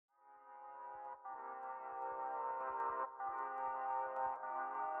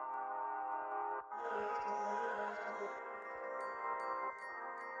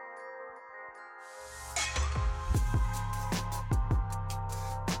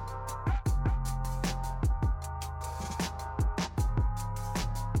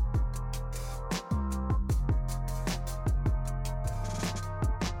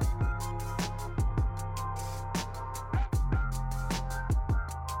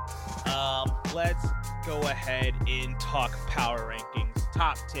let's go ahead and talk power rankings.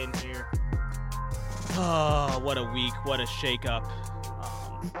 Top 10 here. Oh, what a week. What a shakeup.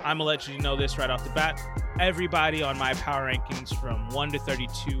 I'm going to let you know this right off the bat. Everybody on my power rankings from 1 to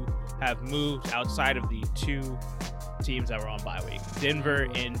 32 have moved outside of the two teams that were on bye week. Denver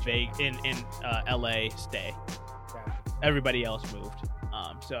and LA stay. Everybody else moved.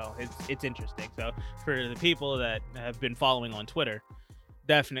 So it's interesting. So for the people that have been following on Twitter,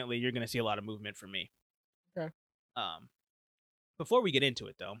 definitely you're going to see a lot of movement from me. Okay. Before we get into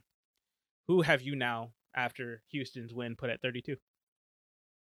it, though, who have you now, after Houston's win, put at 32?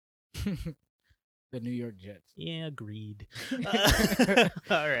 The New York Jets. Yeah, agreed.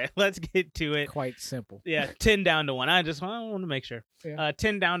 All right, let's get to it. Quite simple. Yeah, 10 down to 1. I want to make sure. Yeah.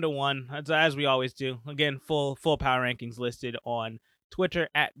 10 down to 1, as we always do. Again, full power rankings listed on Twitter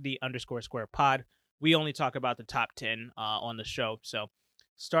at @_square pod. We only talk about the top 10 on the show. So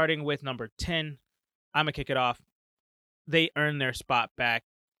starting with number 10, I'm going to kick it off. They earned their spot back.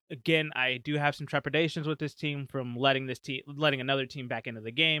 Again, I do have some trepidations with this team from letting another team back into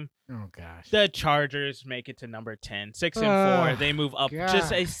the game. Oh, gosh. The Chargers make it to number 10. 6-4. They move up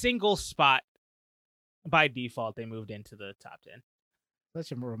just a single spot. By default, they moved into the top 10.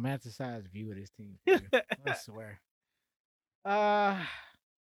 Such a romanticized view of this team. I swear.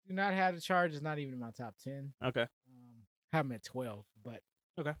 Do not have the Chargers, not even in my top 10. Okay. Have them at 12, but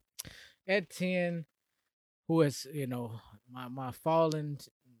okay. At 10, who is, my fallen,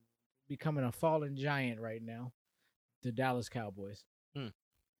 becoming a fallen giant right now, the Dallas Cowboys.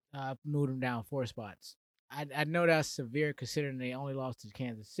 Moved them down 4 spots. I know that's severe considering they only lost to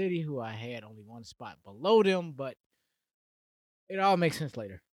Kansas City, who I had only 1 spot below them, but it all makes sense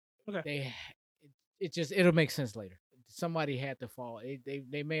later. Okay. It'll make sense later. Somebody had to fall.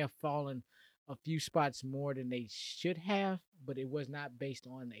 They may have fallen a few spots more than they should have, but it was not based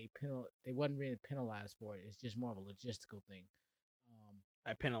on a penalty. They wasn't really penalized for it. It's just more of a logistical thing.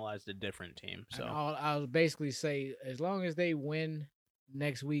 I penalized a different team, so I'll basically say as long as they win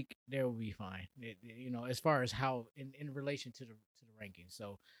next week, they will be fine. As far as how in relation to the rankings.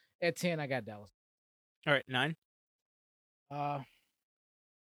 So at 10, I got Dallas. All right, 9.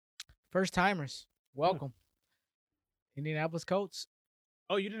 First timers, welcome. Indianapolis Colts.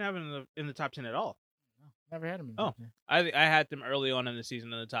 Oh, you didn't have them in the top 10 at all? No, never had them in the top 10. I had them early on in the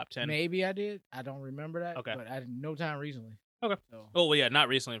season in the top 10. Maybe I did. I don't remember that. Okay. But I had no time recently. Okay. So. Oh, well, yeah, not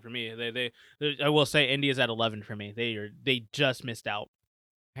recently for me. They I will say Indy is at 11 for me. They just missed out.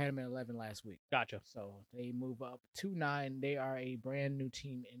 I had them at 11 last week. Gotcha. So they move up to 9. They are a brand new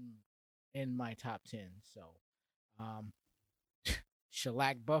team in my top 10. So,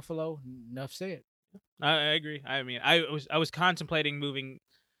 shellac Buffalo. Enough said. I agree. I mean, I was contemplating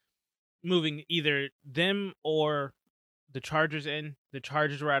moving either them or the Chargers in. The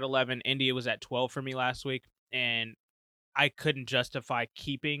Chargers were at 11. India was at 12 for me last week, and I couldn't justify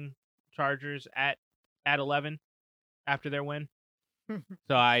keeping Chargers at 11 after their win.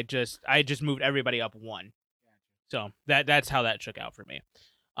 So I just moved everybody up 1. So that's how that shook out for me.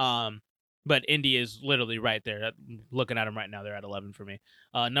 But Indy is literally right there. Looking at them right now, they're at 11 for me.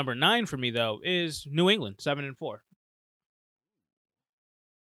 Number 9 for me though is New England, 7-4.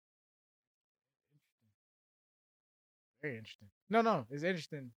 Very interesting. No, it's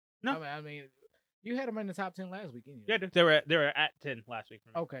interesting. No, I mean, you had them in the top 10 last week, didn't you? Yeah, they were at 10 last week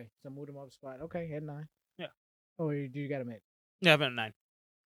for me. Okay, so moved them up a spot. Okay, at 9. Yeah. Oh, you got them at? Yeah, I'm at 9.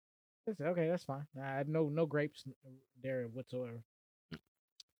 Okay, that's fine. I had no grapes there whatsoever.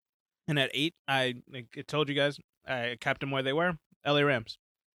 And at 8, I told you guys, I kept them where they were. LA Rams.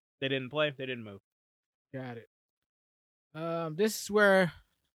 They didn't play. They didn't move. Got it. This is where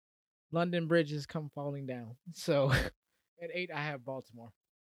London bridges come falling down. So at 8, I have Baltimore.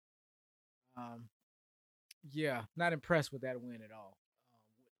 Yeah, not impressed with that win at all,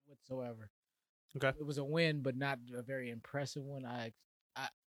 whatsoever. Okay. It was a win, but not a very impressive one. I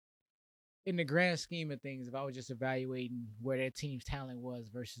in the grand scheme of things, if I was just evaluating where their team's talent was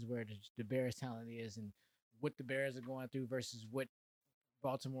versus where the Bears' talent is and what the Bears are going through versus what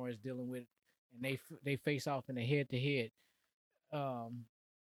Baltimore is dealing with, and they face off in a head-to-head,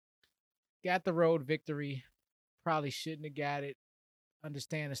 got the road victory. Probably shouldn't have got it.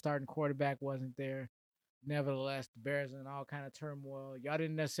 Understand the starting quarterback wasn't there. Nevertheless, the Bears are in all kind of turmoil. Y'all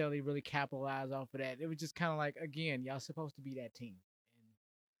didn't necessarily really capitalize off of that. It was just kind of like, again, y'all supposed to be that team.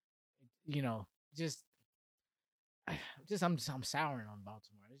 And, I'm souring on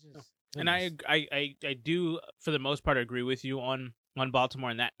Baltimore. It's just, and I do for the most part agree with you on Baltimore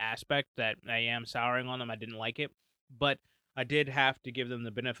in that aspect that I am souring on them. I didn't like it, but I did have to give them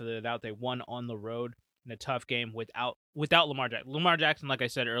the benefit of the doubt. They won on the road in a tough game without Lamar Jackson. Lamar Jackson, like I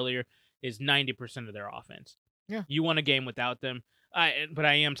said earlier, is 90% of their offense. Yeah. You won a game without them. But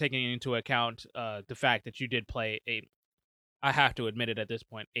I am taking into account the fact that you did play I have to admit it at this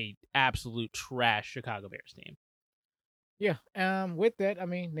point, a absolute trash Chicago Bears team. Yeah. With that, I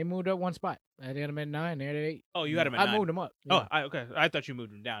mean, they moved up one spot. I had them at 9. They're at 8. Oh, you had them at 9. I moved them up. Yeah. Yeah. Okay. I thought you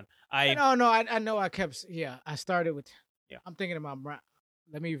moved them down. No. I know. I kept. Yeah. I started with. Yeah. I'm thinking about.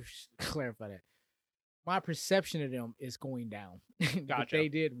 Let me clarify that. My perception of them is going down. Gotcha. They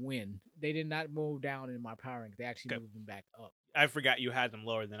did win. They did not move down in my power rank. They actually moved them back up. I forgot you had them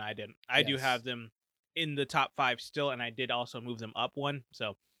lower than I did. I do have them in the top 5 still, and I did also move them up 1.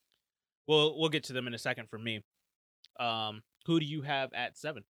 So we'll get to them in a second for me. Who do you have at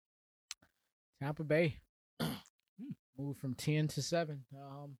 7? Tampa Bay moved from 10 to 7.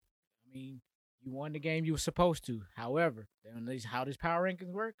 I mean, you won the game you were supposed to. However, how does power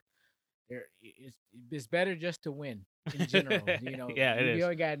rankings work? It's better just to win in general. Yeah, it is.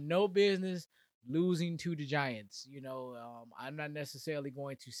 You got no business losing to the Giants. I'm not necessarily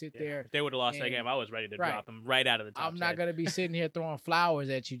going to sit there. If they would have lost that game, I was ready to drop them right out of the top. I'm not going to be sitting here throwing flowers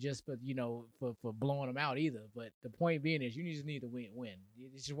at you just for blowing them out either. But the point being is, you just need to win.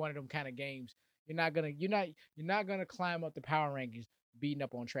 It's just one of them kind of games. You're not gonna climb up the power rankings beating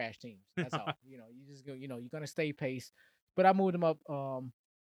up on trash teams. That's all. You just go. You're gonna stay pace. But I moved them up.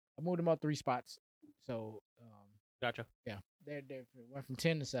 I moved them up 3 spots. So gotcha. Yeah, they went from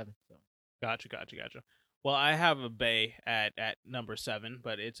 10 to 7. So gotcha. Well, I have a Bay at number 7,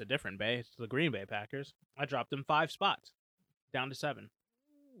 but it's a different Bay. It's the Green Bay Packers. I dropped them 5 spots, down to 7.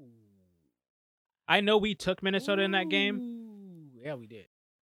 Ooh. I know we took Minnesota in that game. Yeah, we did.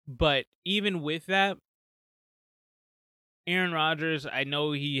 But even with that, Aaron Rodgers, I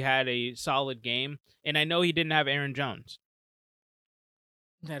know he had a solid game, and I know he didn't have Aaron Jones.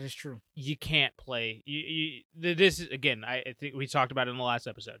 That is true. You can't play. This is, again, I think we talked about it in the last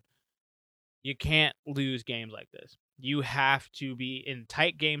episode. You can't lose games like this. You have to be in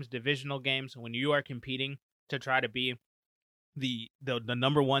tight games, divisional games, when you are competing to try to be the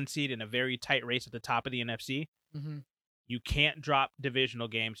number 1 seed in a very tight race at the top of the NFC. Mm-hmm. You can't drop divisional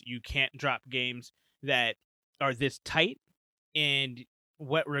games. You can't drop games that are this tight. And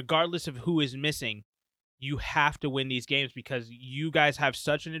regardless of who is missing, you have to win these games because you guys have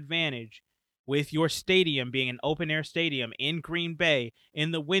such an advantage with your stadium being an open-air stadium in Green Bay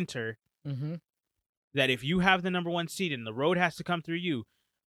in the winter that if you have the number 1 seed and the road has to come through you,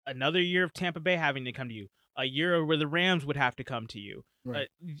 another year of Tampa Bay having to come to you, a year where the Rams would have to come to you, right.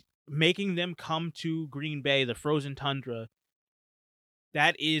 Making them come to Green Bay, the frozen tundra,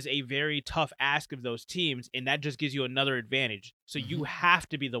 that is a very tough ask of those teams, and that just gives you another advantage. So you have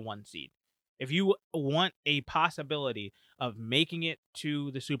to be the 1 seed. If you want a possibility of making it to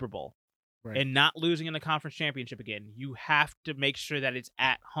the Super Bowl and not losing in the conference championship again, you have to make sure that it's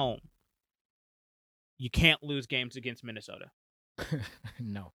at home. You can't lose games against Minnesota.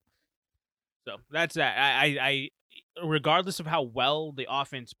 No. So that's that. I regardless of how well the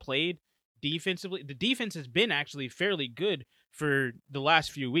offense played defensively, the defense has been actually fairly good for the last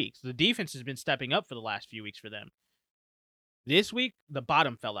few weeks. The defense has been stepping up for the last few weeks for them. This week, the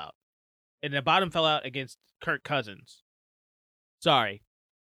bottom fell out. And the bottom fell out against Kirk Cousins. Sorry.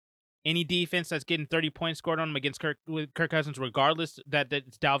 Any defense that's getting 30 points scored on them against Kirk Cousins, regardless that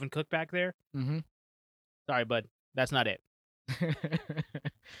it's Dalvin Cook back there. Sorry, bud. That's not it.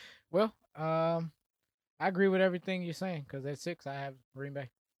 Well, I agree with everything you're saying because at 6, I have Green Bay.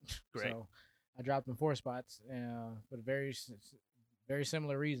 Great. So I dropped them 4 spots for very, very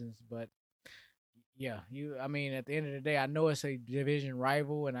similar reasons. But yeah, I mean, at the end of the day, I know it's a division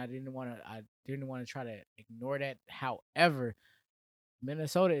rival, and I didn't want to try to ignore that. However,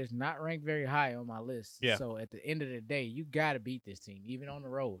 Minnesota is not ranked very high on my list. Yeah. So at the end of the day, you got to beat this team, even on the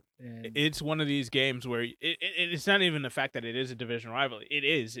road. And it's one of these games where it's not even the fact that it is a division rival. It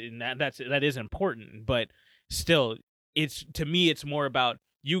is, and that is important. But still, to me, it's more about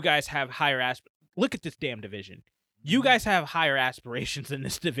you guys have higher look at this damn division. You guys have higher aspirations in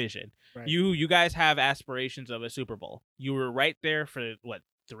this division. Right. You guys have aspirations of a Super Bowl. You were right there for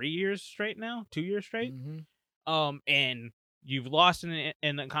 3 years straight now, 2 years straight. And you've lost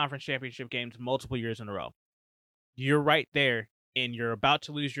in the conference championship games multiple years in a row. You're right there, and you're about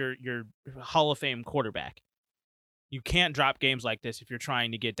to lose your Hall of Fame quarterback. You can't drop games like this if you're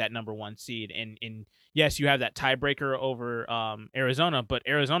trying to get that number 1 seed. And yes, you have that tiebreaker over Arizona, but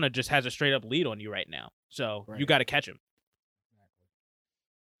Arizona just has a straight up lead on you right now. So you got to catch him.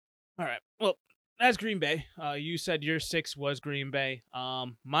 All right. Well, that's Green Bay. You said your 6 was Green Bay.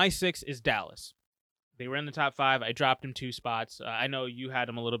 My 6 is Dallas. They were in the top 5. I dropped them 2 spots. I know you had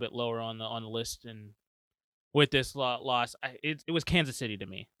them a little bit lower on the list, and with this loss. It was Kansas City to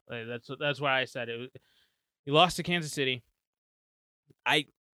me. That's why I said it. You lost to Kansas City.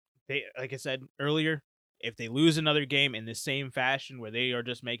 They like I said earlier, if they lose another game in the same fashion where they are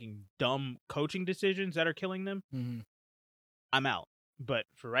just making dumb coaching decisions that are killing them, I'm out. But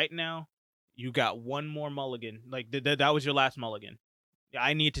for right now, you got one more mulligan. Like that was your last mulligan.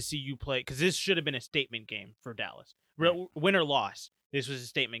 I need to see you play because this should have been a statement game for Dallas. Win or loss, this was a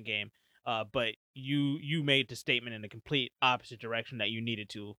statement game. But you made the statement in the complete opposite direction that you needed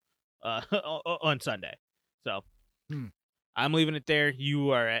to on Sunday. So I'm leaving it there.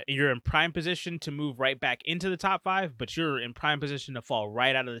 You're in prime position to move right back into the top 5, but you're in prime position to fall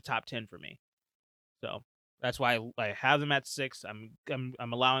right out of the top 10 for me. So that's why I have them at 6. I'm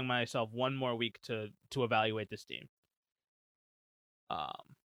allowing myself one more week to evaluate this team.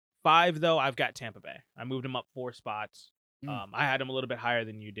 5 though, I've got Tampa Bay. I moved them up 4 spots. I had them a little bit higher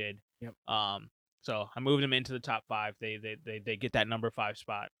than you did. Yep. So I moved them into the top 5. They get that number 5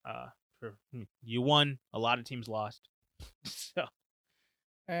 spot. You won. A lot of teams lost. So.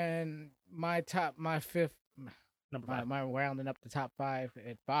 And my 5th, number 5. My rounding up the top 5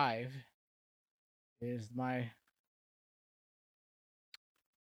 at 5 is my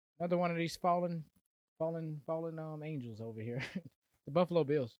another one of these fallen angels over here. The Buffalo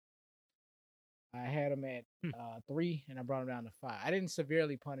Bills. I had them at 3, and I brought them down to 5. I didn't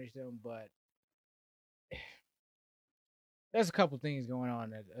severely punish them, but there's a couple things going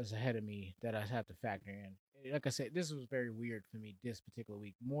on that's ahead of me that I have to factor in. Like I said, this was very weird for me this particular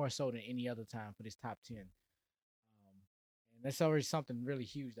week, more so than any other time for this top 10. And that's already something really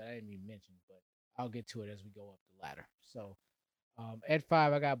huge that I didn't even mention, but I'll get to it as we go up the ladder. So at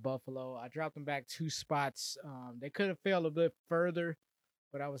 5, I got Buffalo. I dropped them back 2 spots. They could have fell a bit further,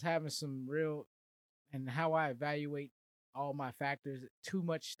 but I was having some real, and how I evaluate all my factors, too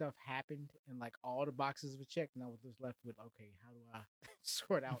much stuff happened, and like all the boxes were checked, and I was just left with, okay, how do I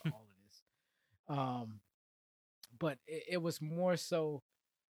sort out all of this? But it was more so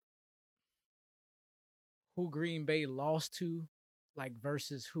who Green Bay lost to, like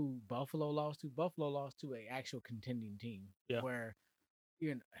versus who Buffalo lost to. Buffalo lost to an actual contending team. Yeah. Where,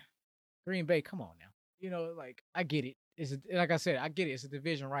 Green Bay, come on now. Like I get it. Like I said, I get it. It's a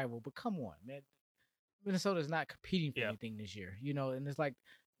division rival, but come on, man. Minnesota's not competing for anything this year, and it's like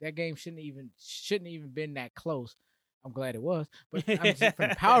that game shouldn't even been that close. I'm glad it was, but from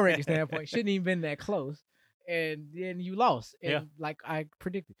the power ranking standpoint, shouldn't even been that close. And then you lost, and like I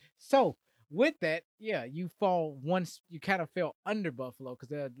predicted. So with that, you fall once. You kind of fell under Buffalo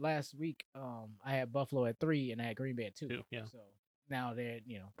because last week, I had Buffalo at 3 and I had Green Bay at 2. Yeah. So now they're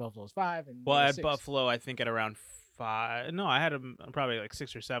Buffalo's 5 and I had 6. Buffalo. I think at around 5. No, I had them probably like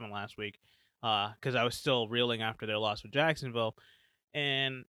 6 or 7 last week. Because I was still reeling after their loss with Jacksonville,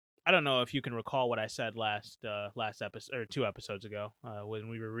 and I don't know if you can recall what I said last episode or 2 episodes ago when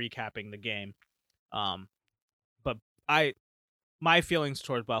we were recapping the game. But my feelings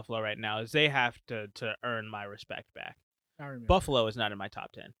towards Buffalo right now is they have to earn my respect back. Buffalo is not in my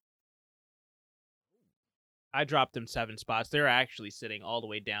top 10. I dropped them 7 spots. They're actually sitting all the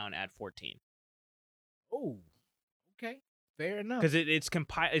way down at 14. Oh, okay. Fair enough. Because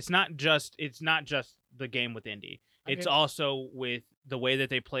it's not just the game with Indy. It's also with the way that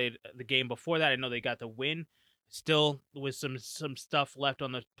they played the game before that. I know they got the win, still with some stuff left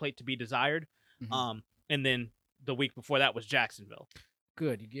on the plate to be desired. And then the week before that was Jacksonville.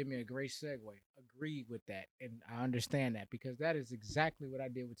 Good. You give me a great segue. Agreed with that, and I understand that because that is exactly what I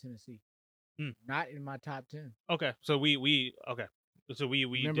did with Tennessee. Not in my top 10. Okay, so we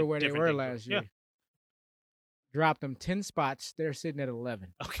remember where they were last year. Dropped them 10 spots. They're sitting at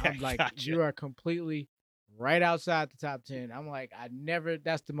 11. Okay, I'm like, gotcha. You are completely right outside the top 10. I'm like,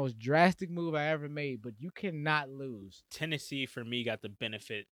 that's the most drastic move I ever made, but you cannot lose. Tennessee, for me, got the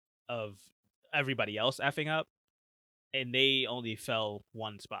benefit of everybody else effing up, and they only fell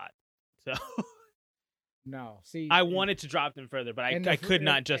 1 spot. So, no, see, I wanted to drop them further, but I could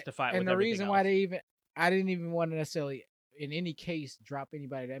not justify it. And the reason why I didn't even want to necessarily, in any case, drop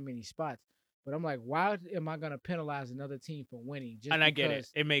anybody that many spots. But I'm like, why am I going to penalize another team for winning? I get it.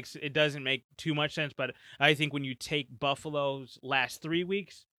 It doesn't make too much sense, but I think when you take Buffalo's last 3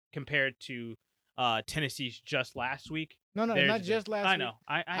 weeks compared to Tennessee's just last week. No, not just last week. I know.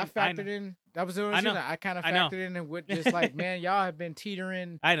 I factored in. That was the only reason I kind of factored in and with just like, man, y'all have been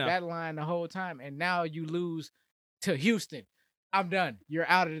teetering that line the whole time, and now you lose to Houston. I'm done. You're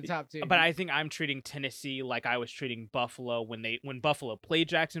out of the top 10. But I think I'm treating Tennessee like I was treating Buffalo when Buffalo played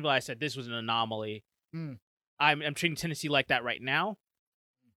Jacksonville. I said this was an anomaly. I'm treating Tennessee like that right now.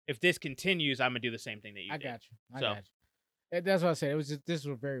 If this continues, I'm gonna do the same thing that you did. I got you. That's what I said. It was just this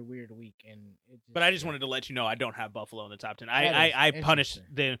was a very weird week, and but I just wanted to let you know I don't have Buffalo in the top 10. That is I punished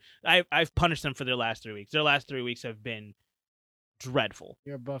interesting. I've punished them for their last 3 weeks. Their last 3 weeks have been dreadful.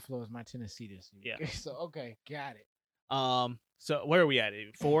 Your Buffalo is my Tennessee this week. Yeah. So okay, got it. So where are we at?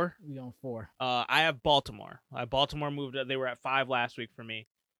 4? We on 4. I have Baltimore. Baltimore moved. They were at 5 last week for me.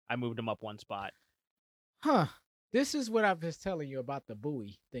 I moved them up 1 spot. Huh. This is what I was telling you about the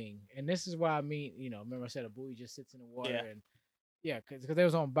buoy thing, and this is why I mean, remember I said a buoy just sits in the water, and because they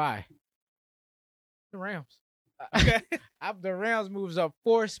was on bye. The Rams. Okay. The Rams moves up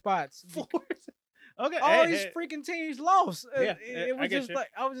 4 spots. 4. Okay. All these freaking teams lost. Yeah, it was just like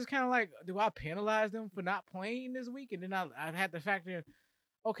I was just kind of like, do I penalize them for not playing this week? And then I had to factor in,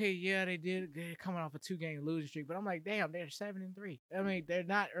 okay, yeah, they did. They're coming off a 2-game losing streak, but I'm like, damn, they're 7-3. I mean, they're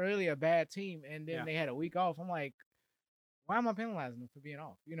not really a bad team, and then they had a week off. I'm like, why am I penalizing them for being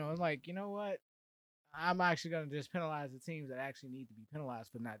off? I'm like, you know what? I'm actually gonna just penalize the teams that actually need to be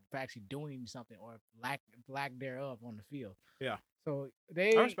penalized for actually doing something or lack thereof on the field. Yeah. So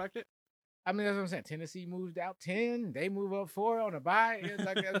I respect it. I mean, that's what I'm saying. Tennessee moved out 10. They move up 4 on a bye. It's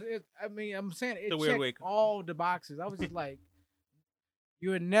like, I mean, I'm saying it checked all the boxes. I was just like, you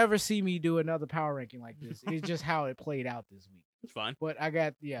would never see me do another power ranking like this. It's just how it played out this week. It's fine. But I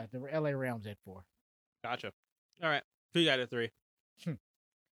got, the LA Rams at 4. Gotcha. All right. Who you got at 3?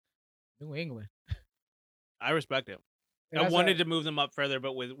 New England. I respect it. I wanted to move them up further,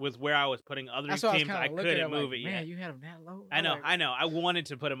 but with where I was putting other teams, I couldn't move it yet. Man, you had them that low? I know. I wanted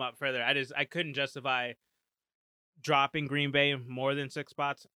to put them up further. I couldn't justify dropping Green Bay more than 6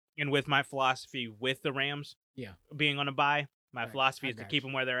 spots. And with my philosophy with the Rams being on a bye, my philosophy is to keep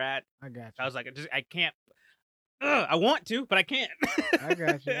them where they're at. I got you. I was like, I can't. I want to, but I can't. I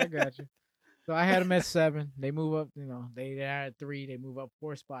got you. So I had them at 7. They move up, they're at 3. They move up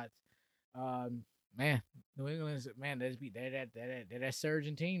 4 spots. Man, New England's they're that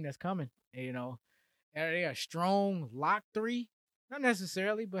surging team that's coming. They're a strong lock 3, not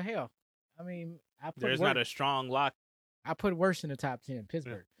necessarily, but hell, I mean, there's not a strong lock. I put worse in the top 10.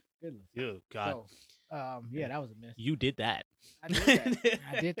 Pittsburgh. Goodness. Oh God. So, that was a miss. You did that. I did that.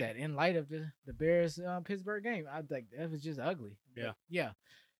 I did that in light of the Bears Pittsburgh game. I like that was just ugly. Yeah. Yeah.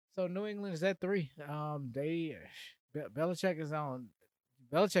 So New England is at 3. Belichick is on.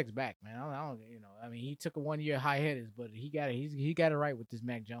 Belichick's back, man. I don't, I mean, he took a 1-year hiatus, but he got it right with this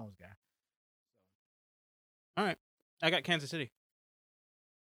Mac Jones guy. All right, I got Kansas City.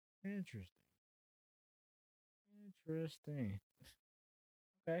 Interesting.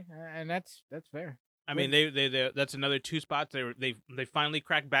 Okay, and that's fair. I mean, they that's another 2 spots. They finally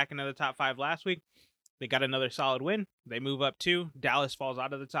cracked back into the top 5 last week. They got another solid win. They move up 2. Dallas falls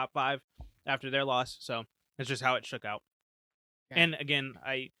out of the top 5 after their loss. So that's just how it shook out. And again,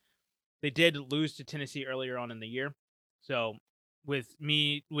 they did lose to Tennessee earlier on in the year, so with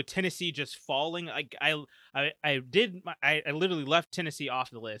Tennessee just falling, I literally left Tennessee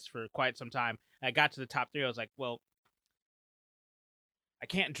off the list for quite some time. I got to the top 3. I was like, well, I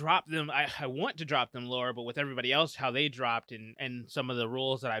can't drop them. I want to drop them lower, but with everybody else how they dropped and some of the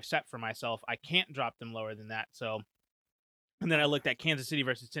rules that I've set for myself, I can't drop them lower than that. So, and then I looked at Kansas City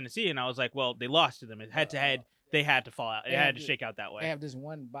versus Tennessee, and I was like, well, they lost to them head to head. They had to fall out. It had to shake out that way. They have this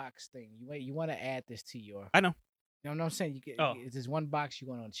one box thing. You want to add this to your. I know. You know what I'm saying? It's this one box you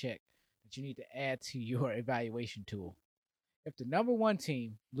want to check that you need to add to your evaluation tool. If the number 1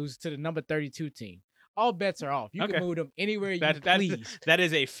 team loses to the number 32 team, all bets are off. You can move them anywhere you please. That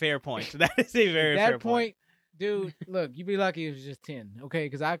is a fair point. That is a very fair point. Dude, look, you'd be lucky if it was just 10, okay?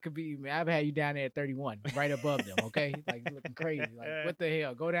 Because I've had you down there at 31, right above them, okay? Like, looking crazy. Like, what the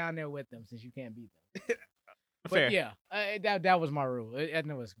hell? Go down there with them since you can't beat them. But yeah, that was my rule. I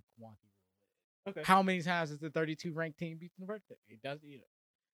know it's wonky. Okay. How many times does the 32 ranked team beat the birthday? It does.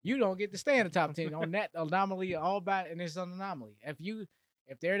 You don't get to stay in the top 10 on that anomaly. All about, and it's an anomaly.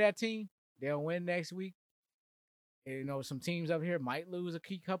 If they're that team, they'll win next week. Some teams up here might lose a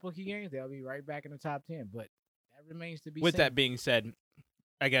couple of key games. They'll be right back in the top 10. But that remains to be seen. With that being said,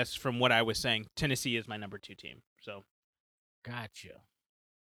 I guess from what I was saying, Tennessee is my number 2 team. So, gotcha.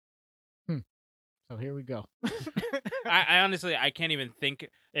 So here we go. I honestly, I can't even think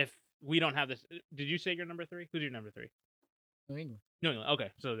if we don't have this. Did you say you're number 3? Who's your number 3? New England. New England. Okay,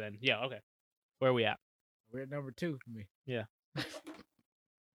 so then, yeah, okay. Where are we at? We're at number 2 for me. Yeah.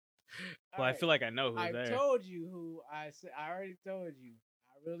 Well, I feel like I know who's there. I told you who I said. I already told you.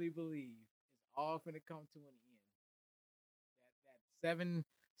 I really believe it's all going to come to an end. That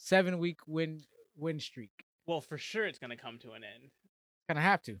 7-week win streak. Well, for sure, it's going to come to an end. Gonna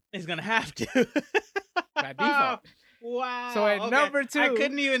have to. It's gonna have to. By default. Wow. So at number 2, I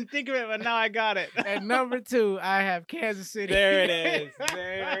couldn't even think of it, but now I got it. At number 2, I have Kansas City. There it is.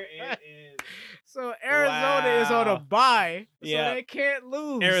 There it is. So Arizona is on a bye, so they can't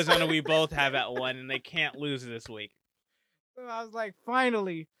lose. Arizona, we both have at 1, and they can't lose this week. So I was like,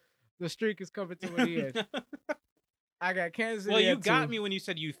 finally, the streak is coming to an end. I got Kansas City. Well, you got me when you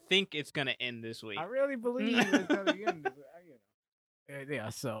said you think it's gonna end this week. I really believe it's gonna end. Yeah.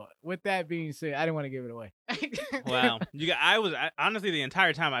 So with that being said, I didn't want to give it away. Wow. Honestly, the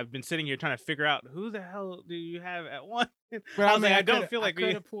entire time I've been sitting here trying to figure out who the hell do you have at 1. But I was like, I don't feel like we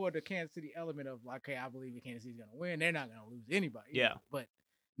could have pulled the Kansas City element of like, okay, I believe Kansas City's gonna win. They're not gonna lose anybody. Yeah. But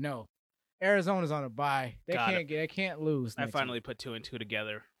no, Arizona's on a bye. They can't lose. I finally put 2 and 2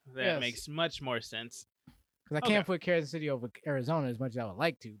 together. That makes much more sense. Because I can't put Kansas City over Arizona as much as I would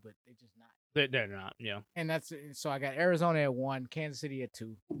like to, but they're just not. They're not, yeah. And that's so I got Arizona at 1, Kansas City at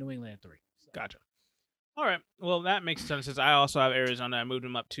 2, New England at 3. So. Gotcha. All right. Well, that makes sense. Since I also have Arizona, I moved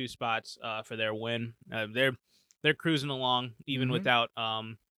them up 2 spots for their win. They're cruising along even without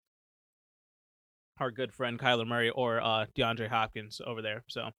our good friend Kyler Murray or DeAndre Hopkins over there.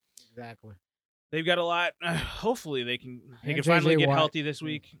 So exactly. They've got a lot. Hopefully they can finally get healthy this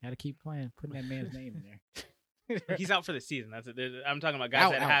week. Got to keep playing, putting that man's name in there. He's out for the season. That's it. I'm talking about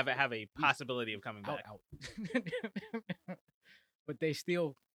guys that have a possibility of coming back. Out. But they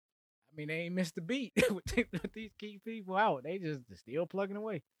still, I mean, they ain't missed a beat with these key people out. They're still plugging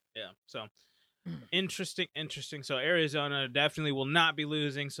away. Yeah. So interesting. So Arizona definitely will not be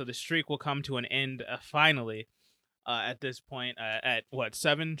losing. So the streak will come to an end finally. At this point, at what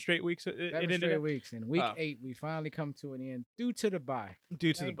 7 straight weeks? 7 straight weeks. In week 8, we finally come to an end due to the bye.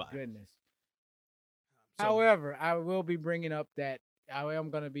 Thank goodness. However, I will be bringing up that I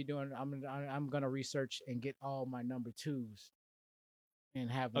am going to be doing. I'm going to research and get all my number 2s, and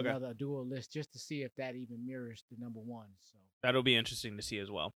have another dual list just to see if that even mirrors the number 1. So that'll be interesting to see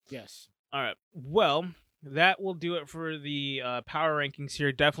as well. Yes. All right. Well, that will do it for the power rankings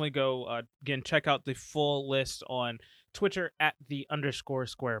here. Definitely go again. Check out the full list on Twitter at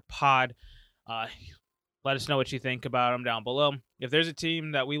 @_square_pod. Let us know what you think about them down below. If there's a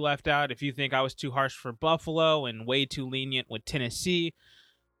team that we left out, if you think I was too harsh for Buffalo and way too lenient with Tennessee,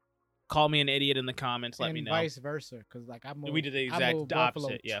 call me an idiot in the comments. Let me know. And vice versa, because like we did the exact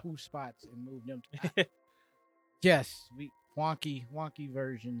opposite. Yeah, 2 spots and moved them. Yes, wonky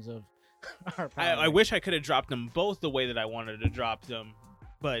versions of our power. I wish I could have dropped them both the way that I wanted to drop them,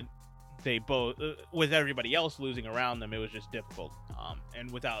 but they both, with everybody else losing around them, it was just difficult.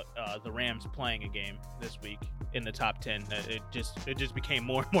 And without the Rams playing a game this week in the top 10, it just became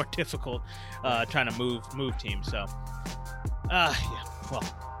more and more difficult trying to move teams. So, yeah. Well,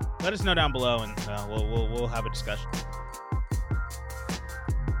 let us know down below, and we'll have a discussion.